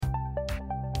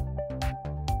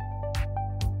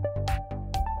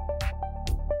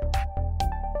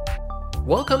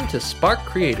Welcome to Spark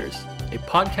Creators, a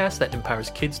podcast that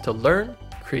empowers kids to learn,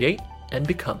 create, and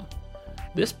become.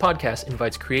 This podcast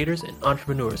invites creators and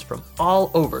entrepreneurs from all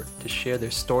over to share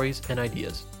their stories and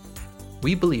ideas.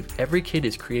 We believe every kid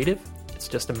is creative. It's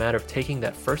just a matter of taking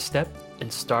that first step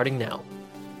and starting now.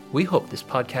 We hope this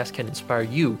podcast can inspire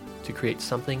you to create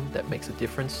something that makes a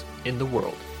difference in the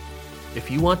world. If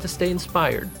you want to stay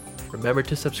inspired, remember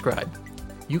to subscribe.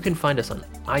 You can find us on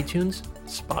iTunes,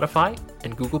 Spotify,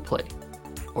 and Google Play,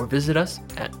 or visit us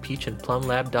at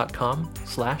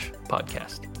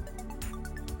peachandplumlab.com/podcast.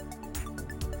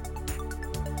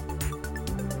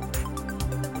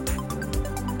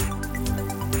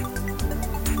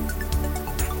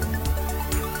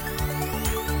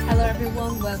 Hello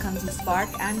everyone, welcome to Spark.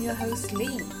 I'm your host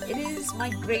Lee. It is my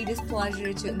greatest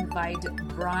pleasure to invite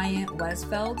Brian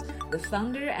Westfeld, the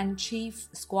founder and chief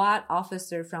squad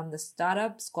officer from the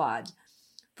Startup Squad.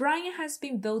 Brian has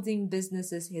been building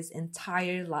businesses his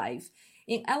entire life.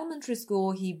 In elementary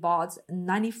school, he bought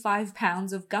 95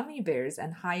 pounds of gummy bears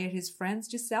and hired his friends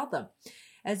to sell them.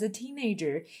 As a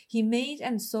teenager, he made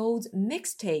and sold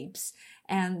mixtapes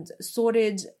and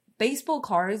sorted baseball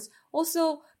cards,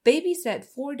 also babysat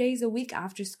 4 days a week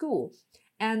after school.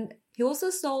 And he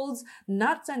also sold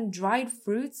nuts and dried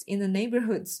fruits in the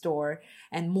neighborhood store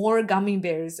and more gummy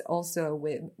bears also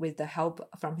with the help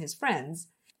from his friends.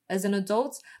 As an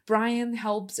adult, Brian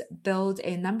helped build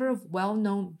a number of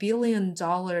well-known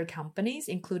billion-dollar companies,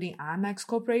 including IMAX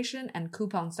Corporation and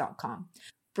Coupons.com.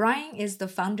 Brian is the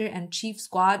founder and chief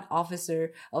squad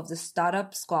officer of the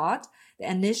Startup Squad,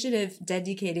 the initiative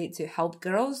dedicated to help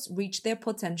girls reach their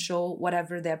potential,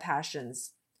 whatever their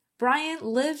passions. Brian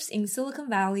lives in Silicon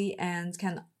Valley and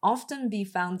can often be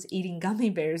found eating gummy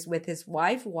bears with his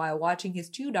wife while watching his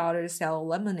two daughters sell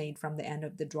lemonade from the end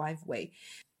of the driveway.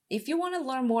 If you want to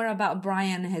learn more about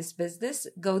Brian and his business,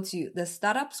 go to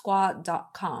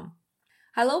thestartupsquad.com.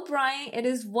 Hello, Brian. It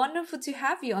is wonderful to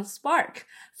have you on Spark.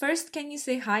 First, can you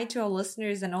say hi to our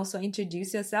listeners and also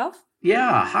introduce yourself?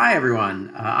 Yeah. Hi,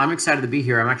 everyone. I'm excited to be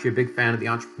here. I'm actually a big fan of the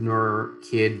Entrepreneur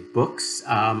Kid books.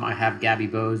 I have Gabby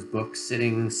Bo's book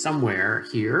sitting somewhere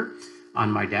here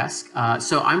on my desk.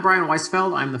 So I'm Brian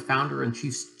Weisfeld. I'm the founder and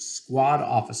chief squad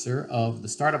officer of the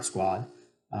Startup Squad.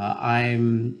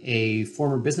 I'm a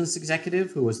former business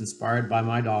executive who was inspired by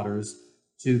my daughters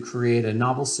to create a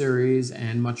novel series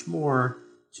and much more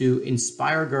to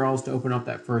inspire girls to open up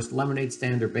that first lemonade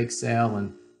stand or bake sale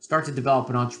and start to develop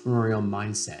an entrepreneurial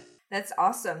mindset. That's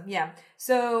awesome. Yeah.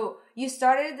 So you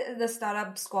started the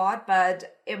Startup Squad,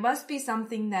 but it must be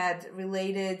something that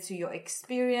related to your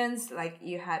experience like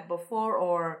you had before,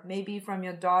 or maybe from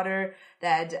your daughter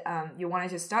that you wanted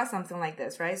to start something like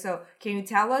this, right? So can you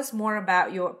tell us more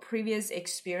about your previous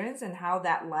experience and how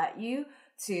that led you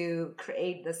to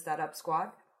create the Startup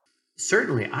Squad?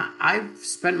 Certainly. I've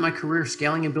spent my career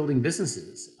scaling and building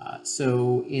businesses.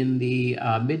 So in the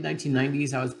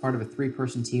mid-1990s, I was part of a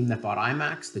 3-person team that bought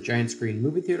IMAX, the giant screen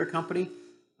movie theater company.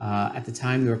 At the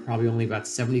time, there were probably only about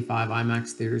 75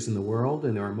 IMAX theaters in the world,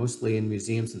 and they were mostly in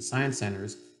museums and science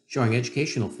centers showing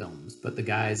educational films. But the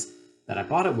guys that I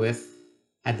bought it with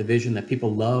had the vision that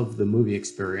people love the movie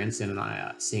experience and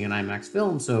seeing an IMAX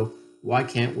film. So why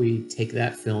can't we take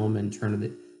that film and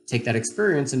take that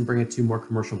experience and bring it to more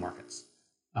commercial markets?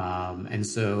 And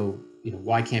so,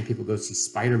 why can't people go see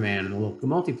Spider-Man in a local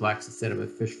multiplex instead of a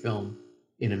fish film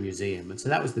in a museum? And so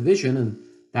that was the vision, and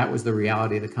that was the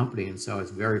reality of the company. And so I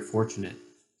was very fortunate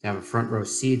to have a front row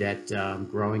seat at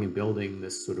growing and building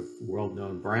this sort of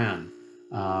world-known brand.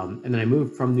 And then I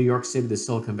moved from New York City to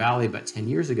Silicon Valley about 10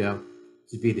 years ago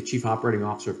to be the chief operating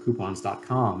officer of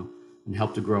Coupons.com and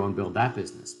help to grow and build that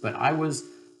business. But I was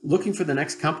looking for the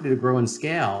next company to grow and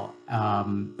scale.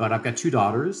 But I've got 2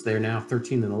 daughters. They're now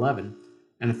 13 and 11.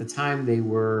 And at the time, they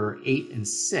were 8 and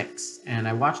 6. And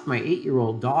I watched my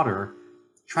 8-year-old daughter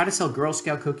try to sell Girl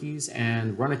Scout cookies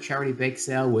and run a charity bake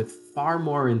sale with far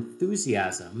more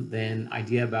enthusiasm than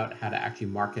idea about how to actually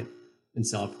market and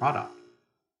sell a product.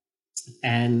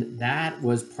 And that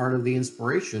was part of the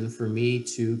inspiration for me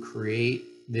to create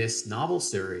this novel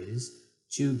series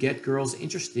to get girls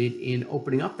interested in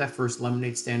opening up that first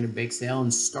lemonade stand and bake sale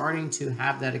and starting to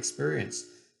have that experience,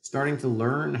 starting to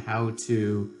learn how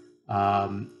to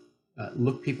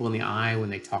look people in the eye when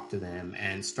they talk to them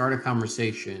and start a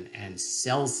conversation and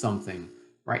sell something.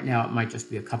 Right now, it might just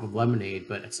be a cup of lemonade,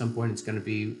 but at some point it's going to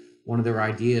be one of their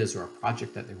ideas or a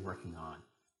project that they're working on,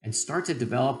 and start to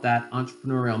develop that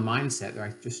entrepreneurial mindset.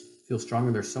 I just feel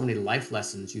strongly there's so many life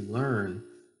lessons you learn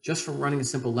just from running a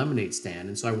simple lemonade stand.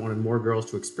 And so I wanted more girls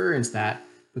to experience that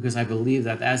because I believe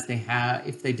that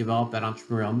if they develop that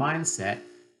entrepreneurial mindset,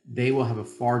 they will have a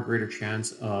far greater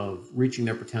chance of reaching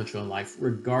their potential in life,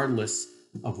 regardless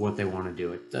of what they want to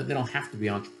do. They don't have to be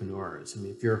entrepreneurs. I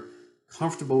mean, if you're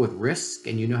comfortable with risk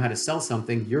and you know how to sell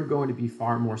something, you're going to be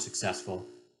far more successful,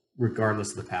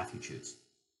 regardless of the path you choose.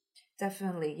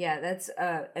 Definitely. Yeah, that's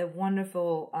a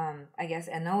wonderful, I guess,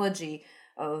 analogy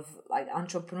of like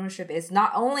entrepreneurship. It's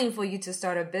not only for you to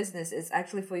start a business, it's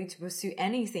actually for you to pursue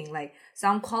anything. Like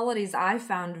some qualities I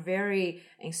found very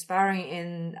inspiring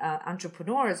in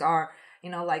entrepreneurs are,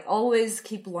 like always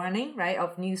keep learning, right,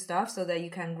 of new stuff so that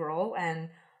you can grow, and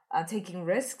taking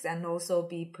risks, and also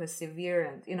be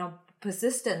perseverant,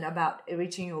 persistent about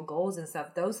reaching your goals and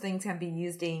stuff. Those things can be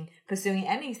used in pursuing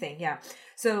anything. Yeah.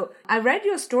 So I read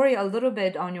your story a little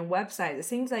bit on your website. It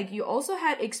seems like you also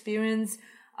had experience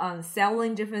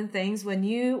selling different things when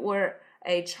you were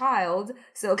a child.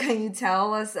 So can you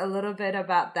tell us a little bit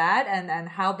about that, and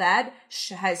how that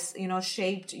has,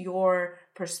 shaped your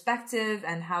perspective,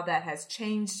 and how that has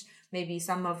changed maybe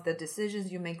some of the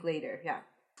decisions you make later? Yeah.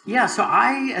 Yeah, so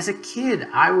as a kid,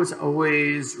 I was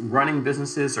always running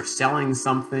businesses or selling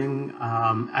something.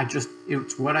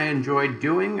 It's what I enjoyed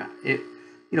doing.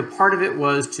 Part of it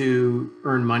was to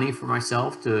earn money for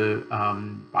myself, to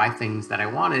buy things that I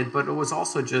wanted, but it was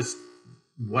also just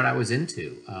what I was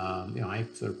into. I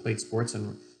sort of played sports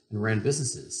and ran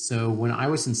businesses. So when I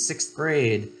was in sixth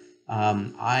grade,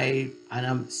 I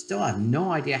still have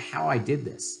no idea how I did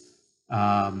this.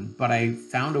 But I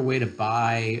found a way to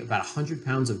buy about 100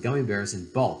 pounds of gummy bears in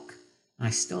bulk. And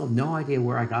I still have no idea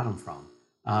where I got them from.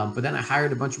 But then I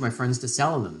hired a bunch of my friends to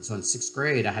sell them. So in sixth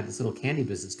grade, I had this little candy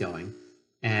business going.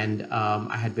 And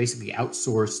I had basically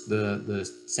outsourced the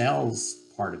sales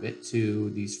part of it to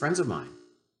these friends of mine.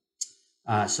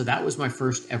 So that was my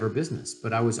first ever business.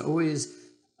 But I was always,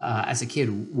 as a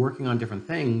kid, working on different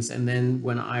things. And then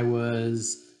when I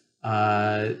was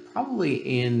probably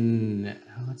in,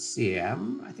 let's see, I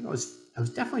think I was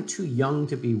definitely too young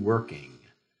to be working.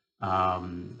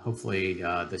 Hopefully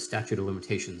the statute of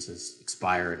limitations has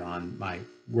expired on my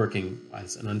working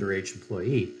as an underage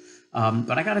employee.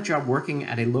 But I got a job working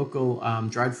at a local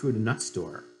dried fruit and nut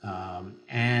store.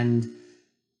 And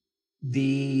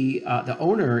the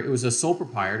owner, it was a sole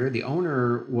proprietor. The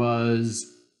owner was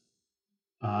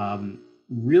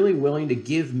really willing to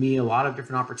give me a lot of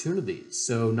different opportunities.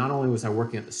 So not only was I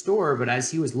working at the store, but as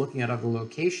he was looking at other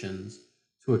locations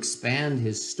to expand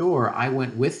his store, I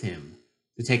went with him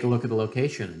to take a look at the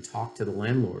location and talk to the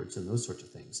landlords and those sorts of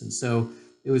things. And so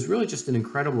it was really just an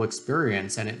incredible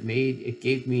experience, and it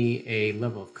gave me a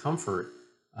level of comfort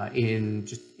in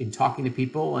talking to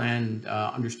people and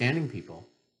understanding people.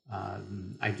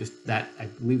 I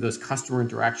believe those customer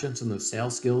interactions and those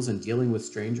sales skills and dealing with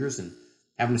strangers and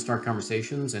having to start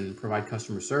conversations and provide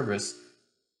customer service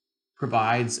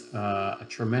provides a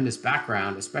tremendous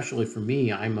background, especially for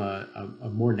me. I'm a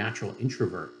more natural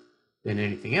introvert than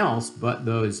anything else, but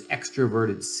those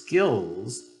extroverted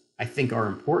skills I think are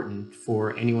important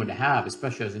for anyone to have,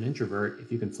 especially as an introvert.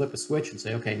 If you can flip a switch and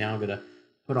say, okay, now I'm going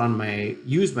to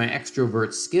use my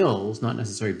extrovert skills, not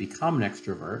necessarily become an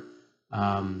extrovert,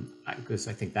 because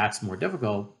I think that's more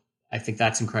difficult. I think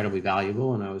that's incredibly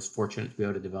valuable, and I was fortunate to be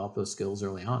able to develop those skills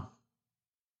early on.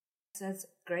 That's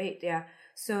great. Yeah.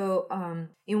 So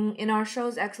in our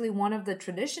shows, actually, one of the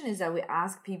tradition is that we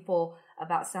ask people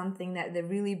about something that they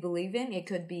really believe in. It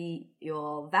could be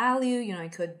your value,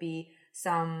 it could be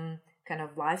some kind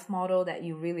of life model that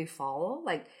you really follow.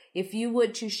 Like if you were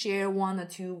to share one or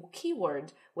two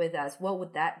keywords with us, what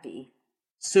would that be?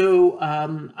 So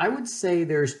I would say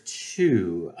there's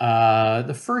two.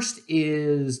 The first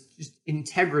is just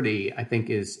integrity. I think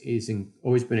is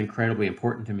always been incredibly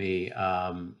important to me.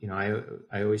 I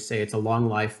always say it's a long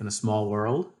life in a small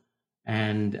world,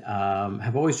 and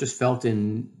have always just felt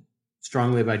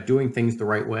strongly about doing things the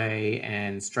right way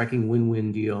and striking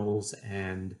win-win deals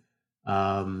and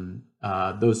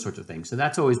those sorts of things. So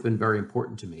that's always been very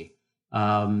important to me.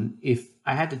 If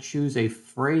I had to choose a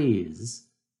phrase,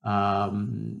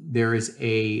 there is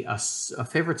a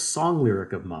favorite song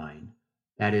lyric of mine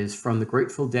that is from the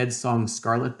Grateful Dead song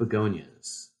Scarlet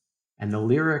Begonias. And the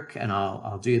lyric, and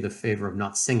I'll do you the favor of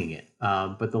not singing it,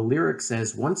 but the lyric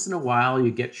says, once in a while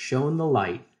you get shown the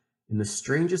light in the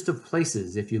strangest of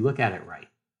places if you look at it right.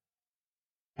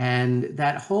 And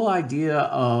that whole idea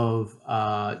of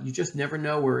you just never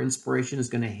know where inspiration is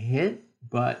going to hit,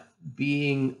 but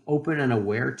being open and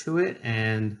aware to it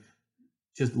and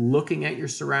just looking at your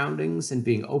surroundings and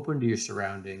being open to your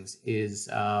surroundings is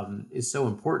so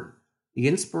important. The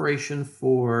inspiration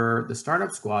for the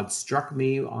Startup Squad struck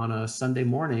me on a Sunday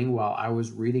morning while I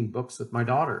was reading books with my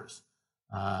daughters.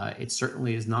 It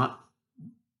certainly is not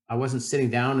I wasn't sitting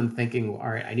down and thinking, well, all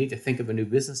right, I need to think of a new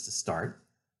business to start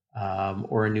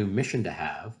or a new mission to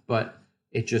have. But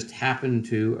it just happened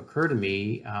to occur to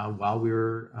me while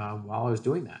I was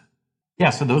doing that. Yeah,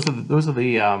 so those are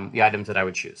the items that I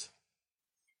would choose.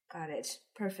 Got it.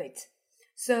 Perfect.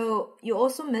 So you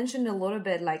also mentioned a little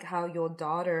bit like how your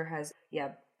daughter has,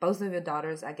 both of your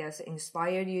daughters, I guess,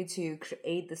 inspired you to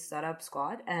create the Startup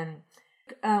Squad. And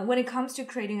when it comes to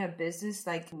creating a business,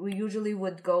 like we usually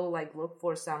would go like look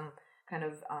for some kind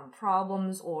of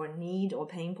problems or need or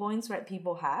pain points, right,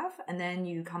 people have, and then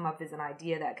you come up with an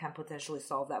idea that can potentially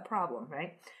solve that problem,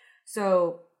 right?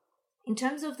 So in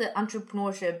terms of the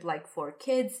entrepreneurship, like for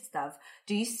kids stuff,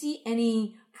 do you see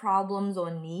any problems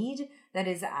or need that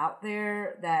is out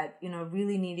there that,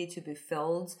 really needed to be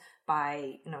filled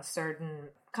by, certain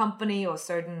company or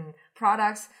certain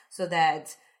products, so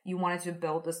that you wanted to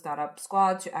build the Startup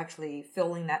Squad to actually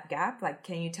fill in that gap? Like,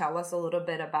 can you tell us a little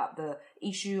bit about the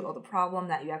issue or the problem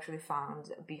that you actually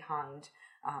found behind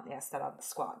Startup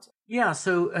Squad? Yeah,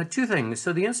 so two things.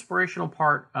 So the inspirational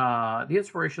part, there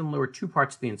were two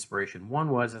parts to the inspiration. One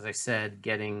was, as I said,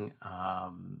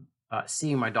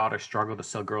 seeing my daughter struggle to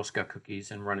sell Girl Scout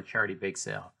cookies and run a charity bake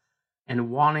sale,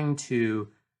 and wanting to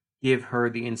give her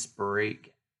the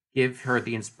inspiration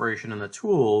and the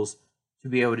tools to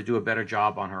be able to do a better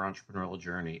job on her entrepreneurial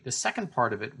journey. The second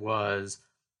part of it was,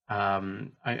 I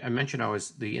mentioned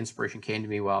the inspiration came to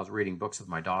me while I was reading books with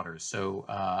my daughters. So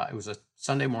it was a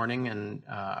Sunday morning, and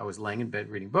I was laying in bed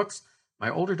reading books.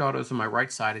 My older daughter was on my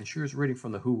right side, and she was reading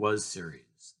from the Who Was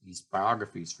series, these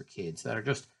biographies for kids that are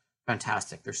just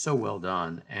fantastic. They're so well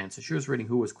done. And so she was reading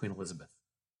Who Was Queen Elizabeth.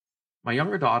 My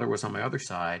younger daughter was on my other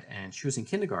side, and she was in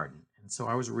kindergarten. And so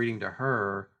I was reading to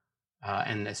her,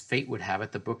 and as fate would have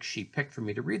it, the book she picked for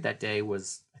me to read that day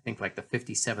was, I think, like the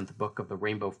 57th book of the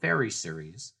Rainbow Fairy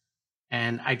series.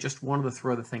 And I just wanted to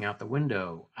throw the thing out the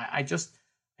window. I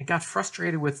got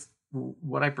frustrated with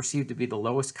what I perceived to be the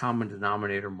lowest common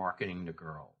denominator marketing to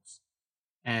girls.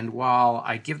 And while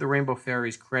I give the Rainbow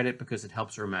Fairies credit because it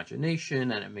helps her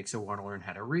imagination and it makes her want to learn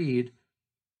how to read,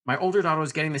 my older daughter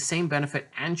was getting the same benefit,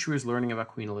 and she was learning about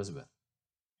Queen Elizabeth.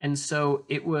 And so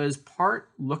it was part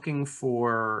looking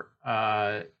for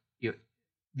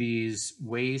these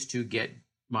ways to get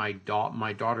my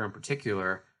daughter in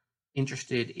particular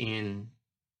interested in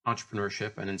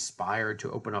entrepreneurship and inspired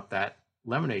to open up that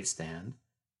lemonade stand,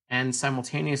 and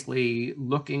simultaneously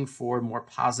looking for more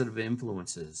positive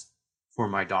influences for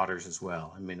my daughters as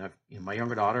well. I mean, my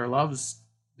younger daughter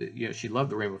she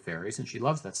loved the Rainbow Fairies and she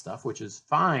loves that stuff, which is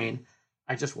fine.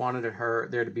 I just wanted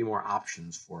there to be more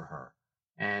options for her.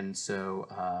 And so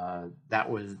that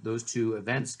was those two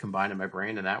events combined in my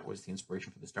brain, and that was the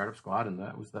inspiration for the Startup Squad, and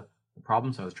that was the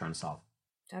problems I was trying to solve.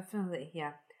 Definitely,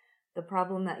 yeah. The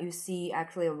problem that you see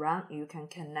actually around you can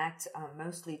connect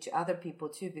mostly to other people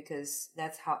too, because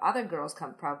that's how other girls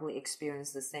can probably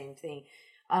experience the same thing.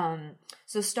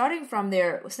 So starting from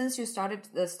there, since you started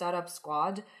the Startup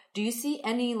Squad, do you see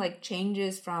any like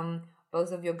changes from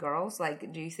both of your girls?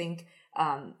 Like, do you think,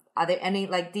 are there any,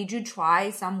 like, did you try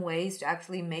some ways to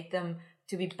actually make them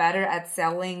to be better at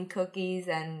selling cookies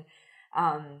and,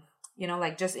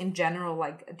 like just in general,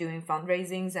 like doing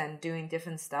fundraisings and doing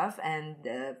different stuff? And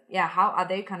how are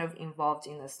they kind of involved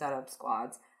in the Startup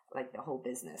Squads, like the whole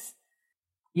business?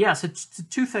 Yeah, so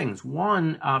two things.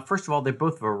 One, first of all, they're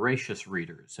both voracious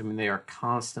readers. I mean, they are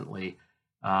constantly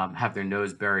have their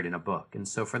nose buried in a book. And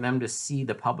so for them to see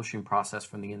the publishing process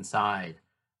from the inside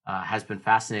has been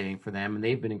fascinating for them. And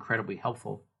they've been incredibly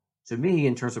helpful to me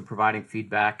in terms of providing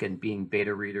feedback and being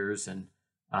beta readers. And,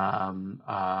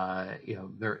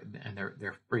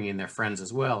 they're bringing in their friends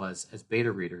as well as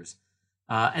beta readers.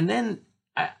 And then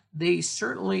they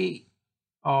certainly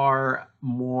are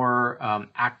more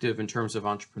active in terms of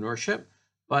entrepreneurship,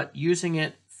 but using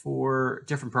it for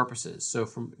different purposes. So,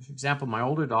 for example, my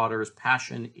older daughter's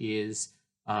passion is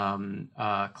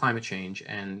climate change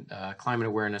and climate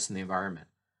awareness in the environment.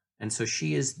 And so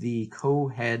she is the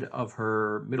co-head of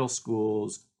her middle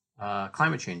school's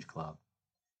climate change club.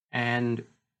 And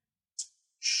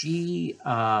she,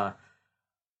 the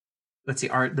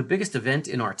biggest event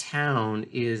in our town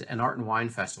is an art and wine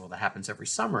festival that happens every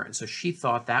summer. And so she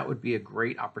thought that would be a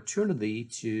great opportunity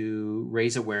to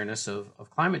raise awareness of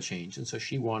climate change. And so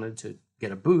she wanted to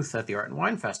get a booth at the art and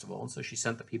wine festival. And so she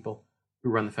sent the people who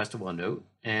run the festival a note,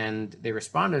 and they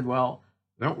responded, well,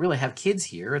 we don't really have kids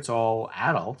here. It's all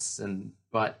adults.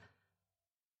 But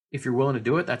if you're willing to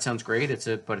do it, that sounds great.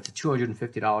 But it's a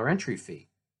 $250 entry fee.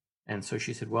 And so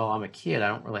she said, well, I'm a kid. I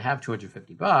don't really have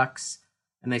 $250.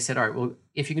 And they said, all right, well,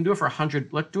 if you can do it for $100,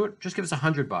 let's do it. Just give us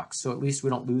 $100, so at least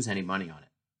we don't lose any money on it.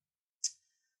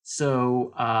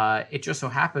 So it just so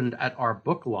happened at our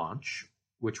book launch,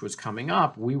 which was coming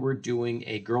up, we were doing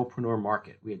a girlpreneur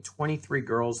market. We had 23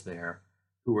 girls there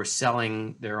who were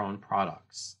selling their own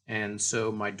products. And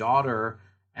so my daughter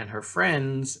and her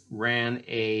friends ran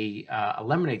a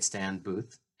lemonade stand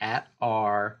booth at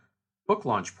our book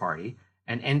launch party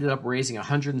and ended up raising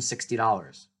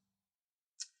 $160.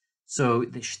 So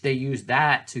they used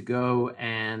that to go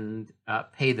and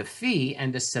pay the fee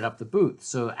and to set up the booth.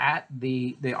 So at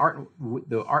the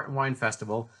Art and Wine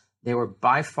Festival, they were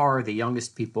by far the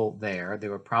youngest people there. They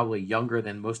were probably younger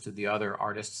than most of the other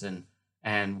artists and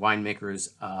winemakers'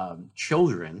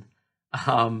 children.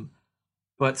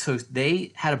 But so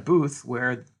they had a booth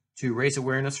where, to raise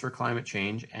awareness for climate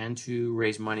change and to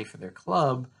raise money for their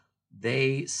club,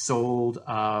 they sold, they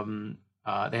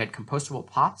had compostable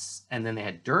pots, and then they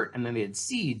had dirt, and then they had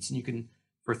seeds. And you can,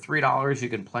 for $3, you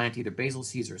can plant either basil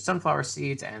seeds or sunflower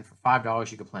seeds, and for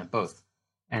 $5, you can plant both.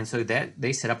 And so that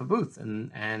they set up a booth,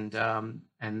 and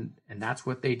that's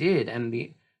what they did. And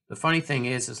the funny thing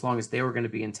is, as long as they were going to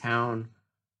be in town,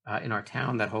 in our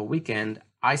town that whole weekend,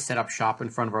 I set up shop in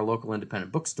front of our local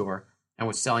independent bookstore and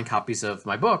was selling copies of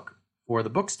my book for the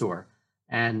bookstore.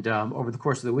 And over the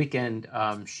course of the weekend,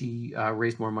 she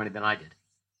raised more money than I did.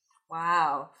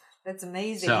 Wow, that's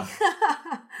amazing. So,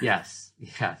 yes.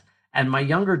 And my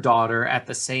younger daughter, at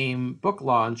the same book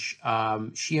launch,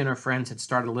 she and her friends had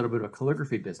started a little bit of a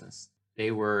calligraphy business.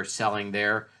 They were selling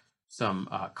there some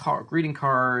greeting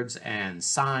cards and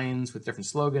signs with different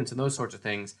slogans and those sorts of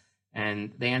things.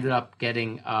 And they ended up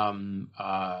getting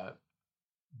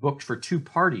booked for 2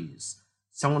 parties.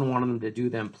 Someone wanted them to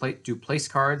do place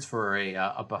cards for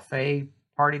a buffet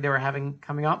party they were having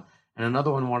coming up, and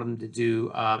another one wanted them to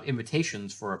do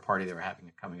invitations for a party they were having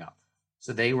coming up.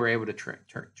 So they were able to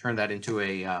turn that into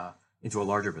a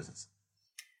larger business.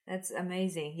 That's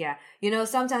amazing. Yeah.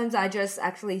 Sometimes I just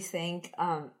actually think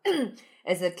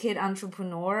as a kid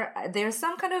entrepreneur, there's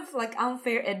some kind of like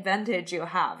unfair advantage you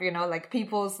have, like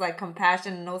people's like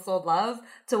compassion and also love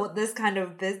to this kind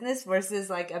of business versus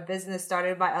like a business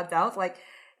started by adults. Like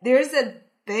there's a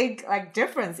big like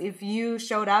difference if you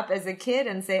showed up as a kid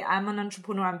and say, I'm an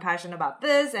entrepreneur, I'm passionate about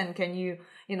this, and can you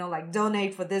like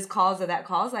donate for this cause or that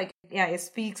cause? Like, yeah, it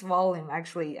speaks volume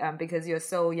actually, because you're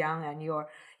so young and you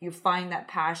find that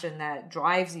passion that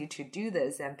drives you to do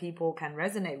this, and people can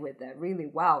resonate with that really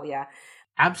well. Yeah,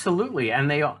 absolutely.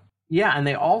 And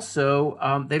they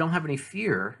also they don't have any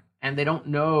fear, and they don't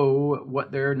know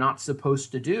what they're not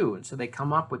supposed to do, and so they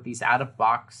come up with these out of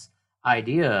box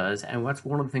ideas. And what's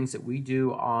one of the things that we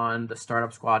do on the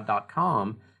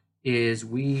startupsquad.com is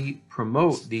we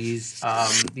promote these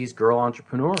girl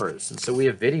entrepreneurs. And so we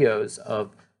have videos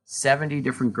of 70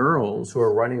 different girls who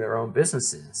are running their own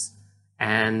businesses,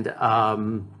 and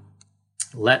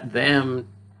let them,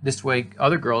 this way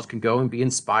other girls can go and be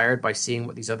inspired by seeing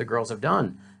what these other girls have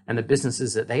done and the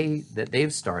businesses that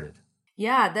they've started.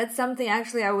 Yeah, that's something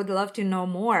actually I would love to know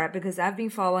more, because I've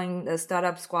been following the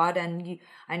Startup Squad, and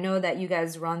I know that you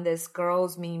guys run this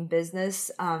Girls Mean Business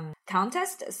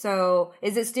contest. So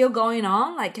is it still going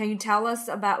on? Like, can you tell us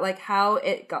about like how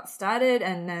it got started,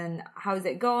 and then how is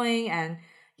it going? And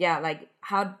yeah, like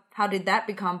how did that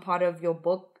become part of your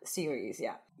book series?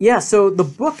 Yeah. Yeah, so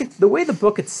the way the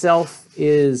book itself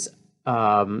is,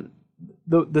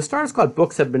 the Startup Squad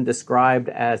books have been described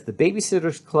as the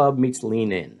Babysitter's Club meets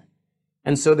Lean In.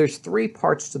 And so there's 3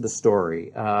 parts to the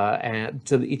story, and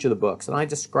to each of the books. And I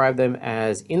describe them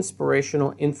as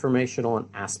inspirational, informational, and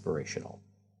aspirational.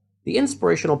 The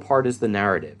inspirational part is the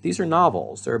narrative. These are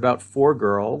novels. They're about 4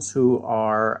 girls who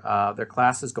are, their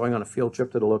class is going on a field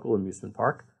trip to the local amusement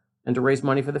park. And to raise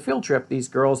money for the field trip, these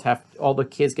girls all the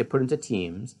kids get put into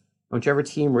teams. Whichever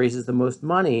team raises the most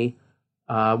money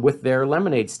with their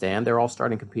lemonade stand, they're all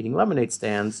starting competing lemonade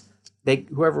stands.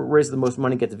 Whoever raises the most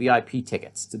money gets VIP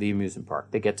tickets to the amusement park.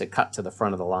 They get to cut to the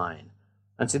front of the line.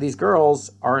 And so these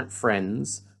girls aren't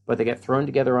friends, but they get thrown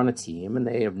together on a team, and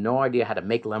they have no idea how to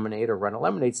make lemonade or run a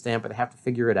lemonade stand, but they have to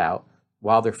figure it out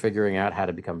while they're figuring out how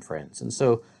to become friends. And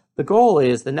so the goal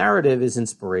is, the narrative is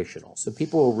inspirational. So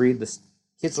kids will read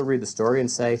the story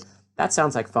and say, that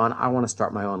sounds like fun. I want to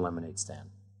start my own lemonade stand.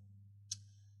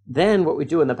 Then what we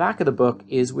do in the back of the book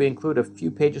is we include a few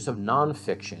pages of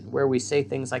nonfiction where we say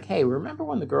things like, hey, remember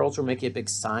when the girls were making a big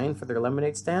sign for their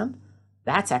lemonade stand?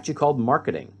 That's actually called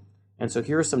marketing. And so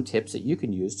here are some tips that you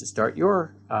can use to start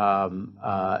your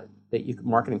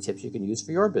marketing tips you can use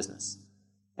for your business.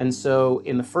 And so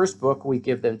in the first book, we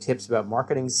give them tips about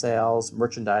marketing, sales,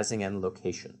 merchandising, and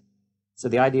location. So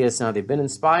the idea is, now they've been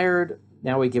inspired.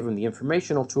 Now we give them the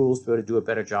informational tools to be able to do a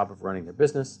better job of running their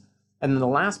business. And then the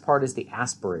last part is the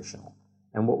aspirational.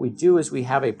 And what we do is we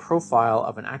have a profile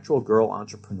of an actual girl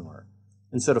entrepreneur.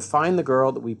 And so to find the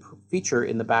girl that we feature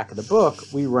in the back of the book,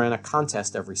 we run a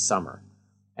contest every summer.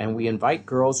 And we invite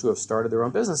girls who have started their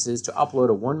own businesses to upload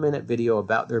a 1-minute video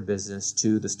about their business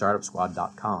to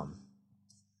thestartupsquad.com.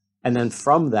 And then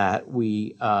from that,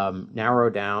 we narrow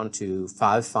down to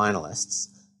 5 finalists.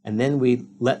 And then we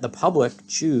let the public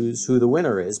choose who the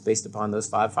winner is based upon those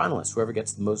 5 finalists. Whoever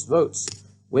gets the most votes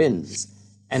wins.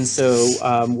 And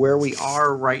so where we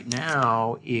are right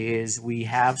now is we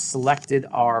have selected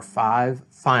our 5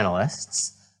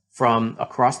 finalists from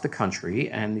across the country,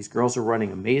 and these girls are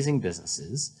running amazing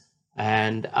businesses.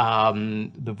 And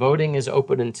the voting is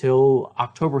open until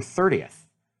October 30th.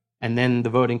 And then the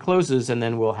voting closes, and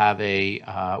then we'll have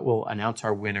we'll announce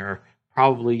our winner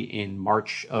probably in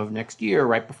March of next year,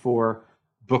 right before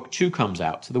book 2 comes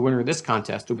out. So the winner of this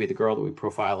contest will be the girl that we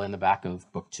profile in the back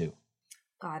of book 2.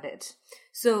 Got it.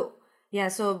 So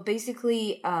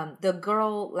basically, the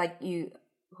girl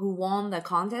who won the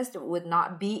contest would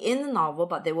not be in the novel,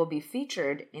 but they will be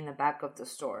featured in the back of the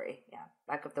story. Yeah,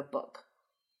 back of the book.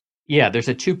 Yeah, there's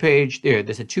a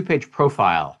 2-page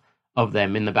profile of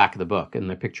them in the back of the book and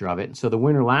the picture of it. And so the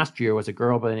winner last year was a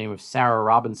girl by the name of Sarah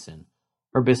Robinson.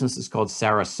 Her business is called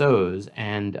Sarah Sews,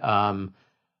 and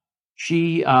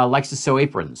she likes to sew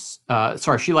aprons.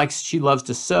 She loves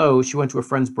to sew. She went to a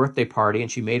friend's birthday party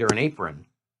and she made her an apron.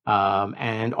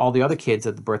 And all the other kids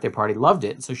at the birthday party loved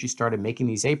it. So she started making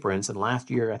these aprons. And last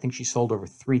year, I think she sold over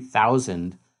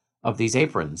 3,000 of these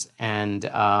aprons. And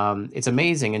it's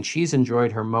amazing. And she's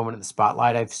enjoyed her moment in the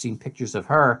spotlight. I've seen pictures of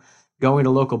her going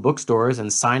to local bookstores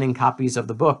and signing copies of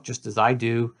the book, just as I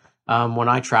do when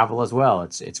I travel as well.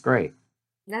 It's great.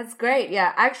 That's great.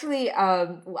 Yeah, actually,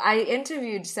 I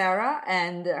interviewed Sarah,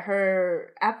 and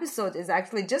her episode is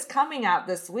actually just coming out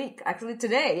this week, actually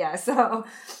today. Yeah, so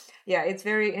yeah, it's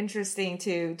very interesting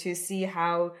to see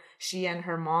how she and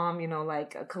her mom,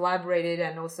 collaborated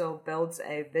and also built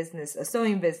a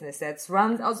sewing business that's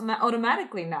run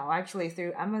automatically now, actually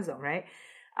through Amazon, right?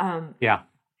 Yeah.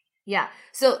 Yeah.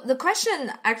 So the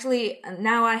question actually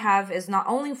now I have is not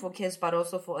only for kids, but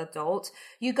also for adults.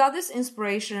 You got this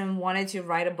inspiration, wanted to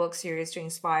write a book series to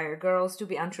inspire girls to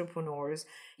be entrepreneurs,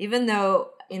 even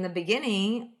though in the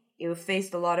beginning you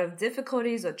faced a lot of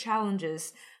difficulties or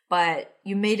challenges, but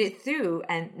you made it through,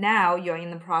 and now you're in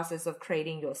the process of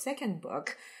creating your second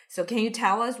book. So can you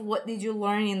tell us, what did you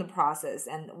learn in the process,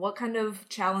 and what kind of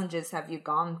challenges have you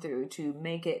gone through to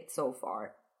make it so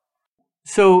far?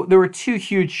 So there were 2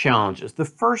 huge challenges. The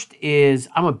first is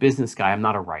I'm a business guy. I'm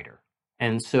not a writer.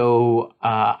 And so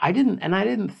I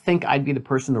didn't think I'd be the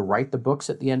person to write the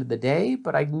books at the end of the day,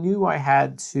 but I knew I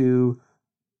had to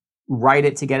write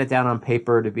it to get it down on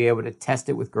paper, to be able to test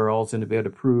it with girls, and to be able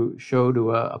to show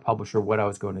to a publisher what I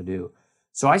was going to do.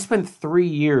 So I spent 3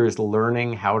 years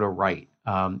learning how to write,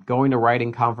 going to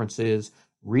writing conferences,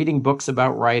 reading books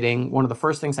about writing. One of the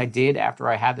first things I did after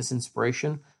I had this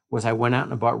inspiration was I went out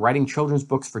and about writing children's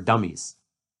books for dummies.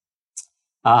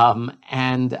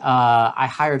 And I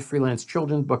hired freelance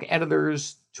children's book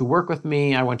editors to work with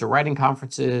me. I went to writing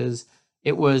conferences.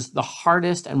 It was the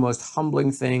hardest and most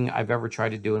humbling thing I've ever tried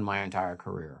to do in my entire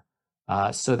career.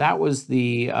 So that was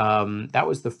the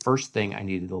first thing I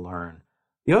needed to learn.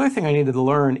 The other thing I needed to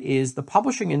learn is the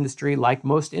publishing industry, like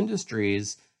most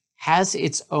industries, has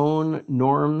its own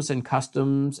norms and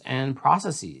customs and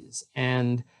processes.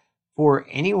 And for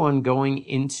anyone going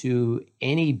into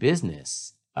any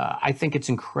business, I think it's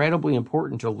incredibly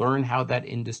important to learn how that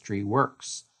industry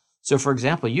works. So, for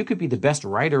example, you could be the best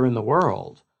writer in the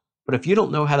world, but if you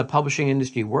don't know how the publishing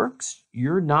industry works,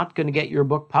 you're not going to get your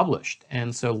book published.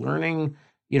 And so learning,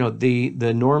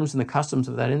 the norms and the customs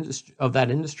of that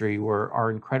industry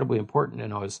are incredibly important.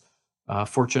 And I was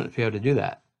fortunate to be able to do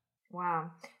that.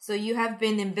 Wow. So you have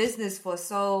been in business for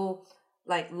so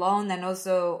long, and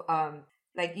also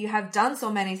you have done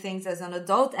so many things as an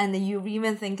adult, and you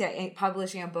even think that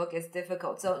publishing a book is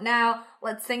difficult. So now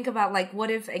let's think about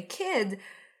what if a kid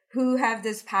who have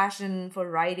this passion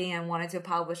for writing and wanted to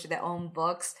publish their own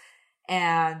books,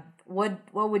 and what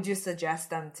would you suggest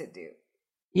them to do?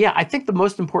 Yeah, I think the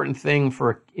most important thing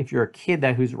if you're a kid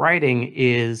who's writing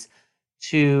is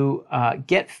to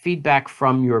get feedback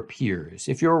from your peers.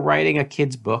 If you're writing a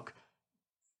kid's book,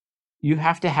 you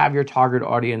have to have your target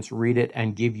audience read it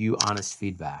and give you honest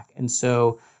feedback. And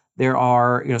so there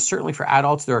are, certainly for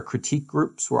adults, there are critique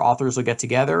groups where authors will get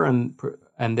together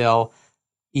and they'll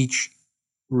each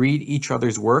read each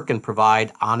other's work and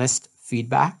provide honest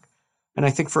feedback. And I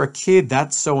think for a kid,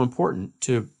 that's so important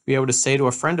to be able to say to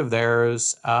a friend of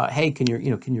theirs, hey, can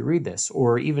you read this?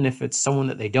 Or even if it's someone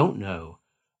that they don't know,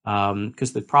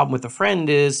 Because the problem with a friend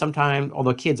is sometimes,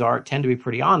 although kids tend to be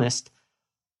pretty honest,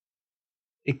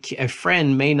 a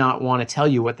friend may not want to tell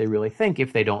you what they really think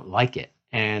if they don't like it.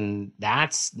 And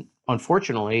that's,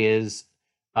 unfortunately,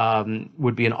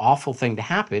 would be an awful thing to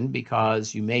happen,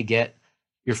 because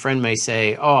your friend may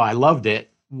say, oh, I loved it,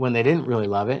 when they didn't really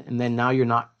love it. And then now you're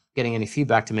not getting any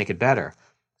feedback to make it better.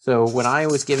 So when I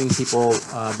was giving people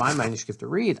my manuscript to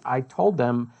read, I told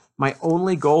them my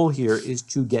only goal here is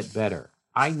to get better.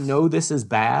 I know this is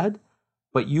bad,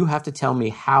 but you have to tell me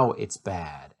how it's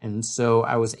bad. And so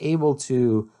I was able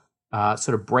to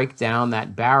sort of break down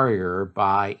that barrier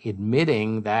by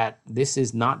admitting that this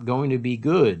is not going to be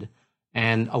good,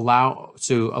 and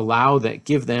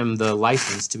give them the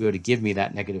license to be able to give me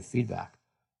that negative feedback.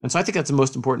 And so I think that's the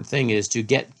most important thing, is to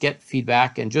get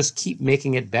feedback and just keep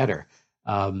making it better.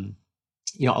 A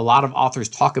lot of authors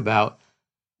talk about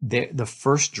the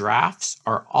first drafts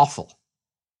are awful.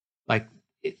 Like,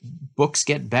 books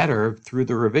get better through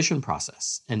the revision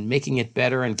process and making it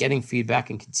better and getting feedback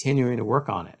and continuing to work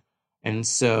on it. And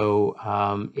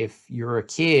so if you're a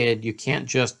kid, you can't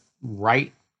just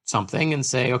write something and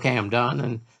say, okay, I'm done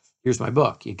and here's my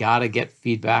book. You got to get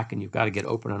feedback, and you've got to get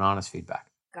open and honest feedback.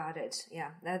 Got it. Yeah,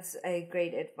 that's a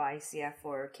great advice. Yeah,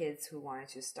 for kids who wanted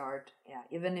to start. Yeah,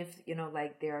 even if,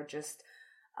 like they're just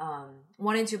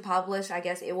wanting to publish, I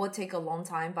guess it will take a long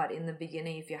time. But in the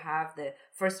beginning, if you have the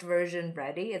first version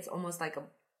ready, it's almost like a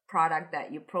product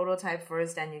that you prototype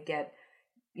first and you get,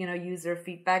 user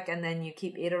feedback, and then you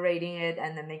keep iterating it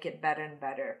and then make it better and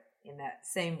better in that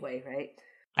same way, right?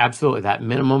 Absolutely. That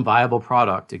minimum viable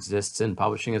product exists in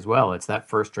publishing as well. It's that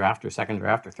first draft or second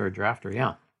draft or third draft, or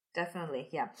yeah. Definitely,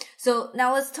 yeah. So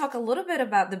now let's talk a little bit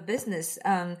about the business.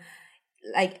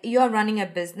 Like, you are running a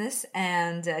business,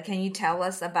 and can you tell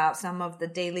us about some of the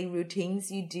daily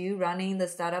routines you do running the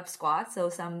Startup Squad, so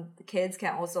some kids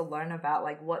can also learn about,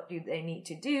 like, what do they need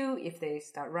to do if they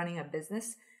start running a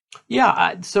business?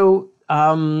 Yeah. So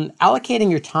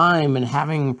allocating your time and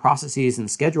having processes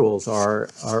and schedules are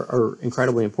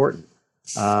incredibly important.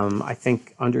 I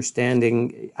think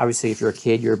understanding, obviously, if you're a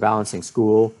kid, you're balancing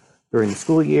school during the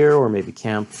school year, or maybe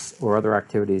camps or other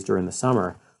activities during the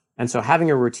summer. And so having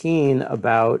a routine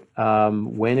about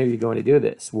when are you going to do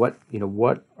this? Do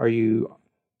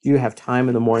you have time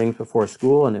in the mornings before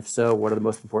school? And if so, what are the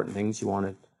most important things you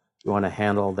want to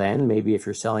handle then? Maybe if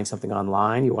you're selling something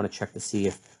online, you want to check to see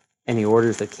if any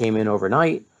orders that came in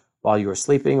overnight while you were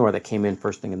sleeping, or that came in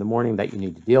first thing in the morning, that you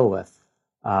need to deal with.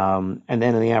 And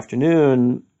then in the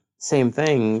afternoon, same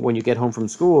thing. When you get home from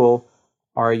school,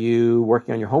 are you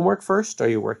working on your homework first? Are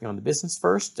you working on the business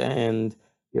first? And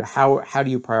how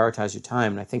do you prioritize your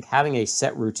time? And I think having a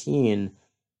set routine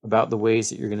about the ways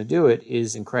that you're going to do it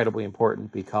is incredibly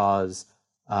important, because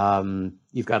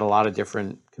you've got a lot of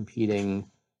different competing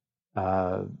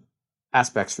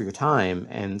aspects for your time.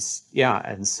 And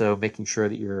so making sure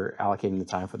that you're allocating the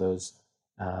time for those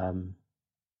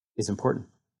is important.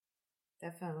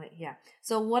 Definitely, yeah.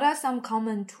 So what are some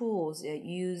common tools that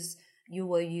you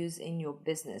will use in your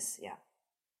business? Yeah.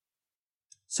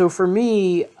 So for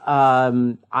me,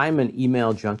 I'm an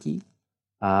email junkie.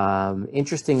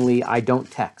 Interestingly, I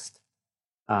don't text.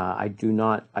 I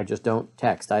just don't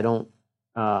text. I'm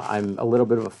a little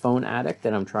bit of a phone addict,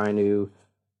 and I'm trying to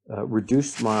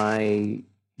reduce the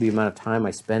amount of time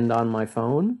I spend on my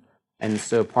phone. And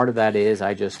so part of that is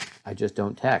I just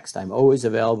don't text. I'm always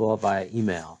available via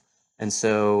email. And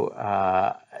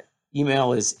so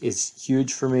email is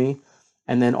huge for me.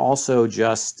 And then also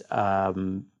just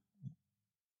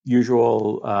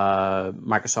usual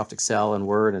Microsoft Excel and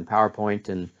Word and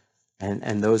PowerPoint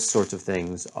and those sorts of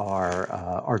things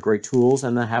are great tools.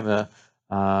 And I have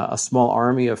a small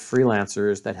army of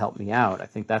freelancers that help me out. I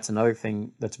think that's another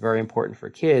thing that's very important for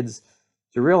kids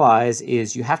to realize,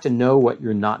 is you have to know what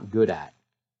you're not good at.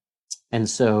 And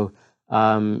so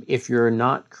if you're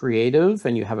not creative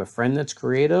and you have a friend that's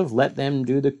creative,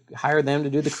 hire them to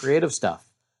do the creative stuff.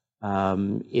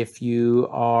 If you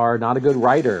are not a good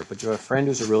writer, but you have a friend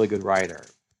who's a really good writer,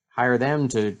 hire them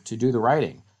to do the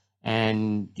writing.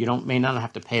 And you may not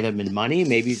have to pay them in money.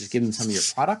 Maybe you just give them some of your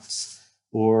products,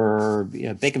 or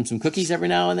bake them some cookies every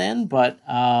now and then. But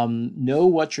know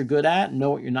what you're good at, know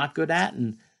what you're not good at,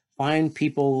 and find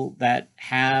people that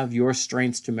have your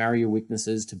strengths to marry your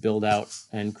weaknesses to build out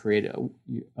and create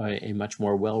a much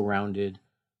more well-rounded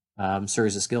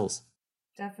series of skills.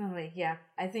 Definitely, yeah.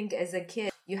 I think as a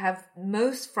kid, you have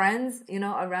most friends,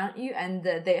 around you, and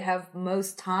they have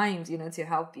most times, to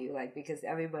help you, like, because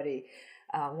everybody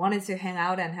wanted to hang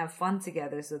out and have fun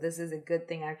together. So this is a good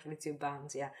thing actually to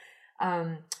bounce, yeah.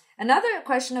 Another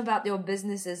question about your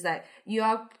business is that you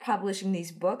are publishing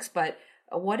these books, but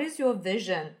what is your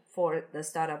vision for the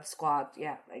Startup Squad?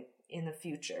 Yeah, like in the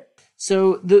future.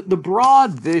 So the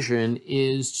broad vision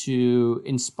is to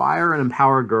inspire and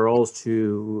empower girls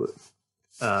to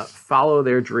follow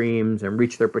their dreams and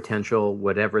reach their potential,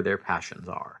 whatever their passions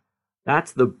are.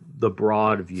 That's the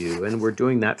broad view, and we're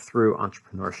doing that through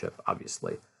entrepreneurship.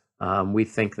 Obviously, we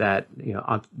think that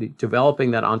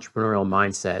developing that entrepreneurial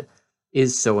mindset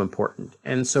is so important.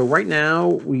 And so right now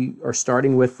we are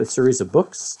starting with a series of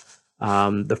books.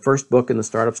 The first book in the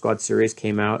Startup Squad series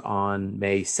came out on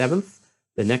May 7th.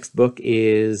 The next book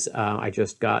is, I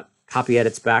just got copy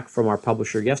edits back from our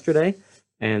publisher yesterday.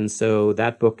 And so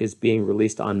that book is being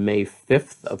released on May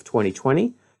 5th of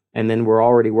 2020. And then we're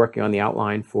already working on the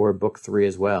outline for book 3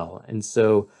 as well. And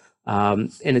so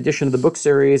in addition to the book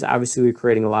series, obviously we're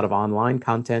creating a lot of online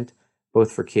content,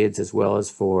 both for kids as well as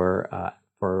for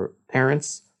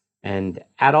parents and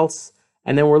adults.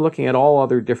 And then we're looking at all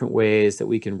other different ways that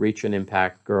we can reach and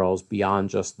impact girls beyond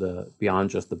just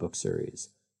the book series.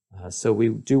 So we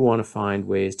do want to find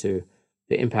ways to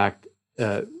impact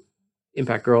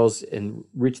girls and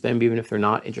reach them even if they're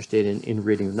not interested in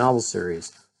reading the novel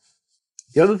series.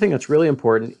 The other thing that's really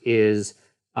important is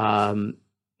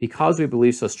because we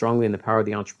believe so strongly in the power of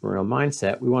the entrepreneurial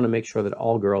mindset, we want to make sure that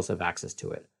all girls have access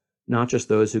to it, not just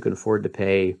those who can afford to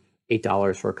pay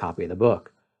 $8 for a copy of the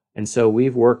book. And so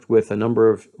we're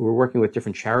working with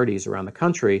different charities around the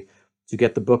country to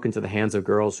get the book into the hands of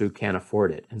girls who can't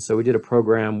afford it. And so we did a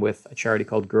program with a charity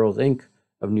called Girls Inc.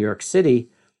 of New York City,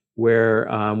 where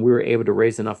we were able to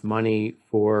raise enough money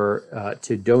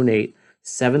to donate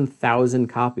 7,000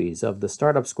 copies of the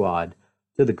Startup Squad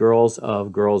to the girls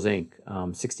of Girls Inc.,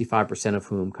 65% of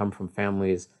whom come from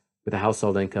families with a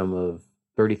household income of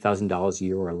 $30,000 a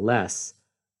year or less,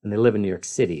 and they live in New York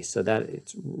City. So that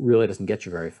it really doesn't get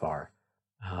you very far.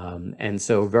 And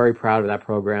so very proud of that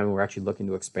program. We're actually looking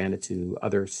to expand it to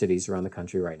other cities around the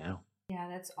country right now. Yeah,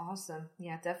 that's awesome.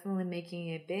 Yeah, definitely making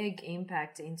a big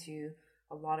impact into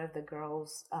a lot of the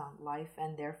girls' life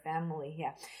and their family.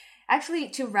 Yeah. Actually,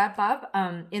 to wrap up,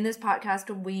 in this podcast,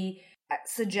 we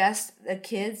suggest the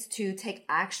kids to take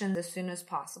action as soon as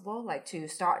possible, like to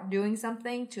start doing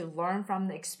something, to learn from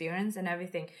the experience and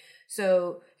everything.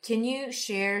 So can you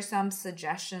share some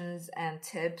suggestions and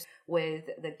tips with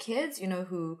the kids,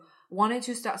 who wanted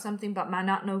to start something but might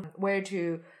not know where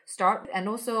to start? And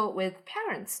also with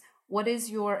parents, what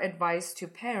is your advice to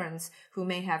parents who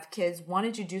may have kids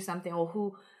wanting to do something, or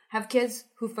who have kids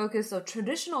who focus on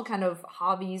traditional kind of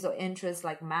hobbies or interests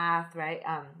like math, right?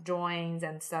 Drawings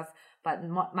and stuff, but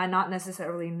might not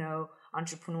necessarily know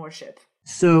entrepreneurship?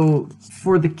 So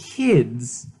for the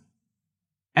kids,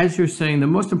 as you're saying, the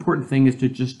most important thing is to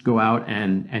just go out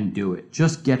and do it.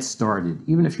 Just get started.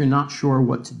 Even if you're not sure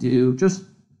what to do, just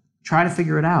try to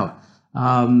figure it out.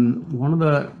 One of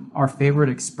our favorite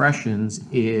expressions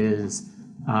is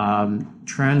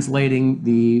translating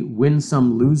the win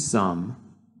some, lose some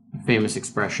famous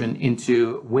expression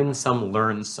into win some,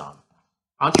 learn some.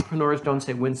 Entrepreneurs don't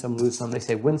say win some, lose some. They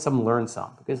say win some, learn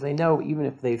some, because they know even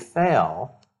if they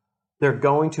fail, they're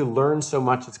going to learn so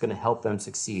much it's going to help them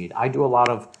succeed. I do a lot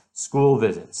of school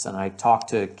visits, and I talk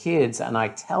to kids, and I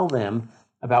tell them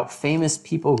about famous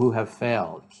people who have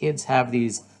failed. Kids have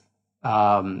these,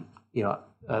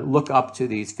 look up to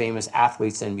these famous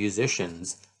athletes and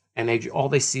musicians, and all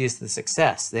they see is the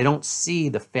success. They don't see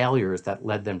the failures that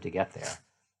led them to get there.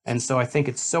 And so I think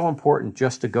it's so important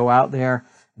just to go out there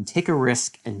and take a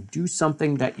risk and do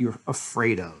something that you're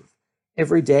afraid of.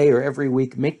 Every day or every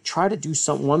week, try to do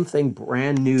one thing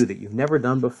brand new that you've never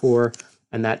done before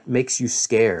and that makes you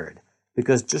scared.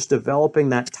 Because just developing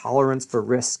that tolerance for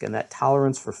risk and that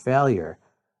tolerance for failure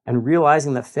and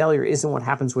realizing that failure isn't what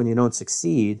happens when you don't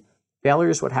succeed, failure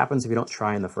is what happens if you don't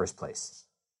try in the first place.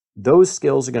 Those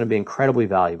skills are going to be incredibly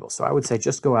valuable. So I would say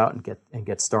just go out and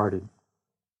get started.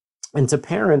 And to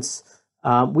parents,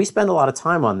 we spend a lot of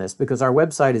time on this because our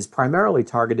website is primarily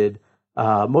targeted.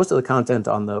 Most of the content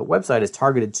on the website is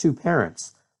targeted to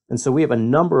parents. And so we have a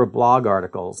number of blog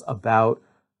articles about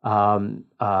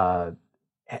how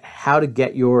to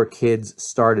get your kids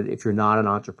started if you're not an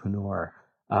entrepreneur,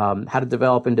 how to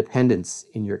develop independence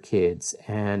in your kids,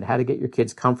 and how to get your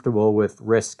kids comfortable with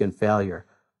risk and failure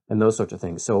and those sorts of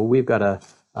things. So we've got a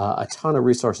ton of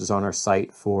resources on our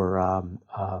site for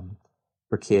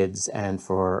kids and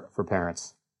for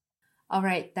parents. All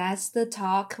right, that's the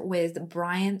talk with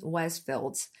Brian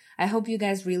Westfield. I hope you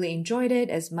guys really enjoyed it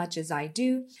as much as I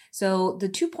do. So the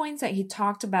 2 points that he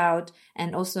talked about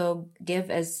and also give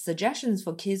as suggestions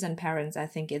for kids and parents, I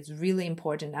think it's really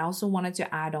important. I also wanted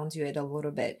to add on to it a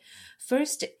little bit.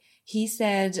 First, he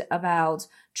said about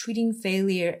treating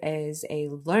failure as a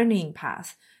learning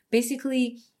path,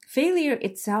 basically, failure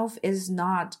itself is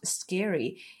not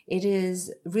scary. It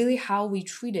is really how we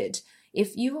treat it.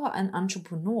 If you are an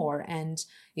entrepreneur and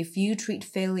if you treat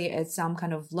failure as some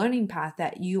kind of learning path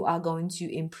that you are going to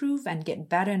improve and get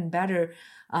better and better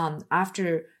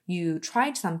after you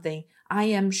tried something, I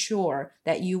am sure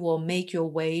that you will make your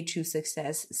way to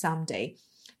success someday,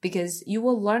 because you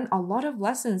will learn a lot of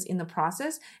lessons in the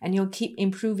process and you'll keep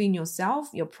improving yourself,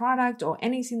 your product, or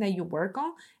anything that you work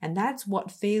on. And that's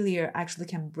what failure actually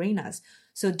can bring us.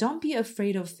 So don't be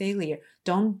afraid of failure.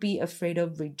 Don't be afraid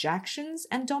of rejections,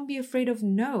 and don't be afraid of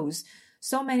no's.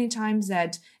 So many times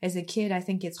that as a kid, I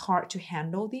think it's hard to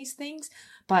handle these things.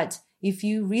 But if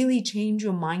you really change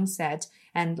your mindset,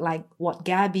 and like what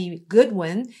Gabby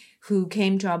Goodwin, who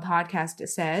came to our podcast,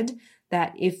 said,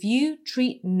 that if you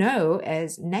treat no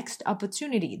as next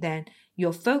opportunity, then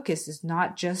your focus is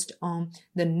not just on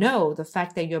the no, the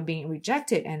fact that you're being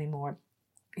rejected anymore.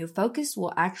 Your focus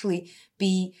will actually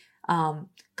be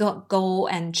go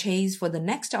and chase for the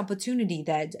next opportunity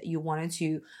that you wanted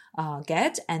to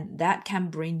get, and that can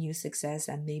bring you success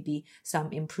and maybe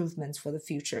some improvements for the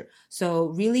future. So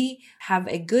really have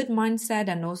a good mindset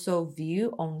and also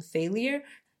view on failure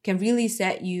can really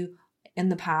set you in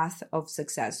the path of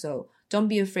success. So don't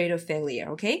be afraid of failure,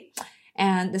 okay?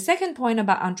 And the second point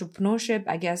about entrepreneurship,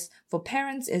 I guess, for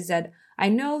parents is that I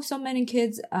know so many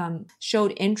kids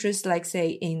showed interest, like say,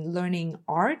 in learning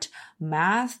art,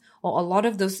 math, or a lot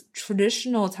of those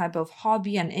traditional type of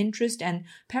hobby and interest. And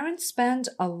parents spend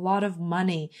a lot of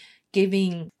money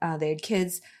giving their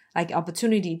kids like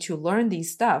opportunity to learn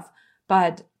these stuff.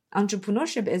 But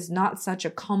entrepreneurship is not such a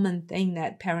common thing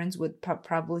that parents would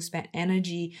probably spend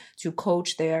energy to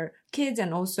coach their kids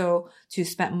and also to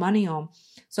spend money on.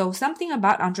 So something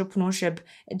about entrepreneurship,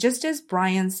 just as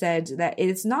Brian said, that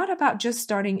it's not about just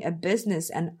starting a business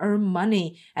and earn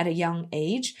money at a young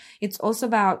age. It's also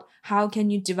about how can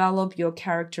you develop your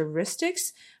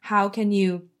characteristics? How can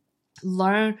you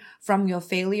learn from your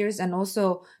failures, and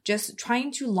also just trying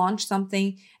to launch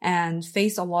something and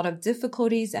face a lot of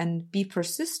difficulties and be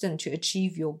persistent to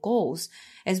achieve your goals.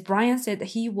 As Brian said,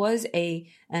 he was an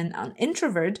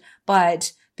introvert,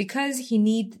 but because he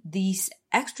needed these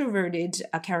extroverted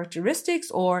characteristics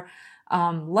or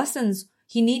lessons,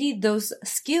 he needed those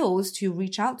skills to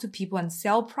reach out to people and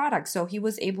sell products. So he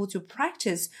was able to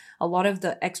practice a lot of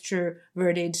the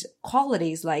extroverted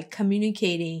qualities like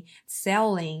communicating,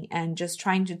 selling, and just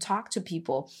trying to talk to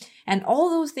people. And all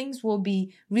those things will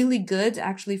be really good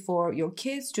actually for your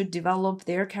kids to develop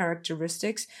their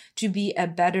characteristics to be a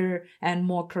better and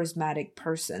more charismatic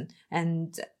person.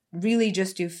 And really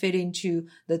just to fit into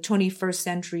the 21st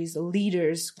century's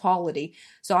leaders quality.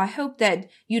 So I hope that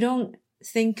you don't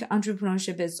think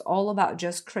entrepreneurship is all about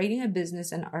just creating a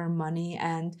business and earn money.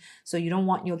 And so you don't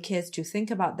want your kids to think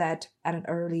about that at an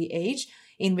early age.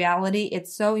 In reality,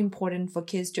 it's so important for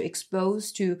kids to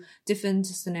expose to different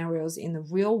scenarios in the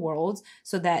real world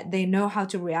so that they know how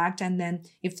to react. And then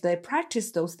if they practice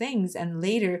those things, and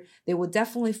later they will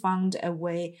definitely find a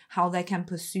way how they can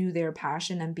pursue their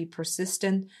passion and be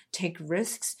persistent, take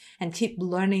risks, and keep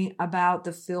learning about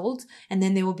the field. And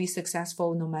then they will be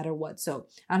successful no matter what. So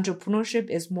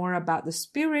entrepreneurship is more about the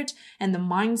spirit and the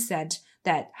mindset,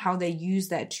 that how they use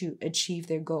that to achieve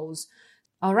their goals.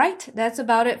 All right, that's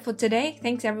about it for today.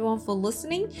 Thanks everyone for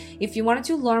listening. If you wanted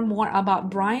to learn more about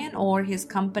Brian or his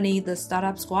company, The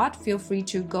Startup Squad, feel free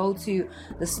to go to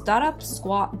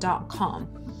thestartupsquad.com.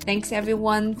 Thanks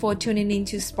everyone for tuning in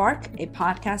to Spark, a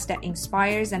podcast that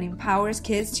inspires and empowers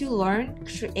kids to learn,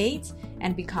 create,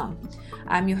 and become.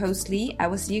 I'm your host, Lee. I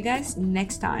will see you guys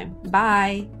next time.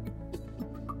 Bye.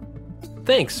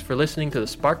 Thanks for listening to the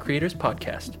Spark Creators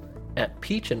Podcast at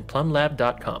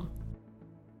peachandplumlab.com.